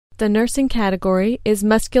The nursing category is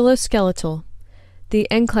musculoskeletal. The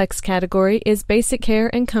Nclex category is basic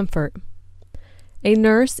care and comfort. A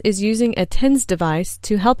nurse is using a TENS device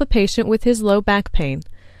to help a patient with his low back pain.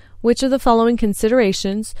 Which of the following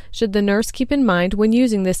considerations should the nurse keep in mind when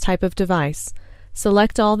using this type of device?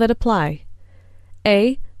 Select all that apply.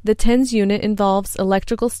 A. The TENS unit involves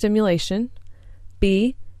electrical stimulation.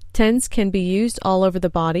 B. TENS can be used all over the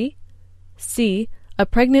body. C. A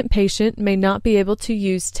pregnant patient may not be able to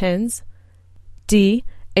use TENS. D.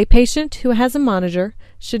 A patient who has a monitor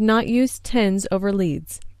should not use TENS over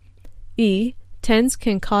leads. E. TENS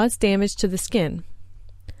can cause damage to the skin.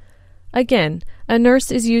 Again, a nurse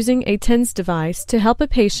is using a TENS device to help a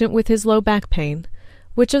patient with his low back pain.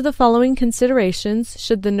 Which of the following considerations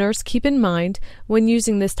should the nurse keep in mind when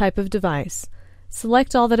using this type of device?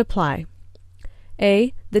 Select all that apply.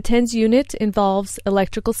 A. The TENS unit involves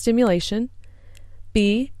electrical stimulation.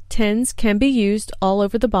 B. TENS can be used all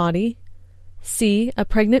over the body. C. A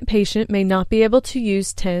pregnant patient may not be able to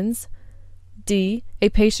use TENS. D. A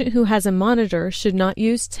patient who has a monitor should not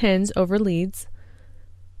use TENS over leads.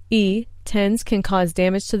 E. TENS can cause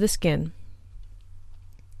damage to the skin.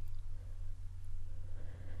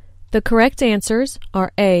 The correct answers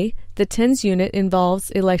are A. The TENS unit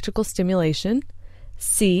involves electrical stimulation.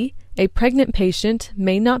 C. A pregnant patient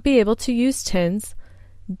may not be able to use TENS.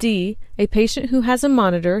 D. A patient who has a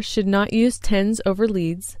monitor should not use TENS over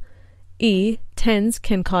leads. E. TENS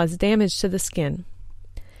can cause damage to the skin.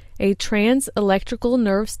 A trans-electrical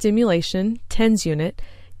nerve stimulation TENS unit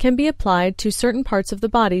can be applied to certain parts of the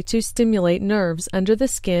body to stimulate nerves under the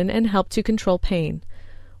skin and help to control pain.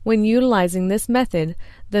 When utilizing this method,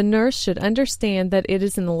 the nurse should understand that it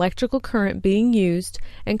is an electrical current being used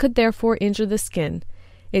and could therefore injure the skin.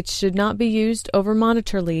 It should not be used over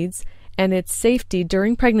monitor leads, and its safety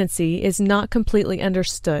during pregnancy is not completely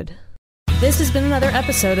understood. This has been another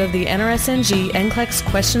episode of the NRSNG Nclex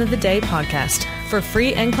Question of the Day podcast. For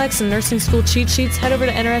free Nclex and nursing school cheat sheets, head over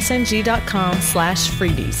to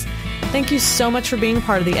nrsng.com/freebies. Thank you so much for being a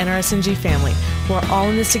part of the NRSNG family. We're all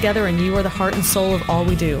in this together, and you are the heart and soul of all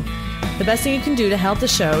we do. The best thing you can do to help the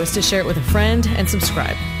show is to share it with a friend and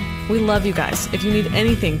subscribe. We love you guys. If you need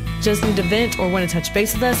anything, just need to vent or want to touch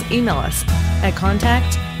base with us, email us at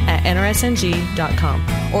contact@nrsng.com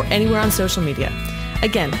or anywhere on social media.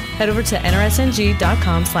 Again, head over to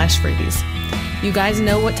nrsng.com/freebies. You guys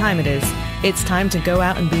know what time it is. It's time to go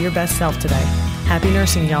out and be your best self today. Happy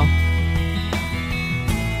nursing, y'all.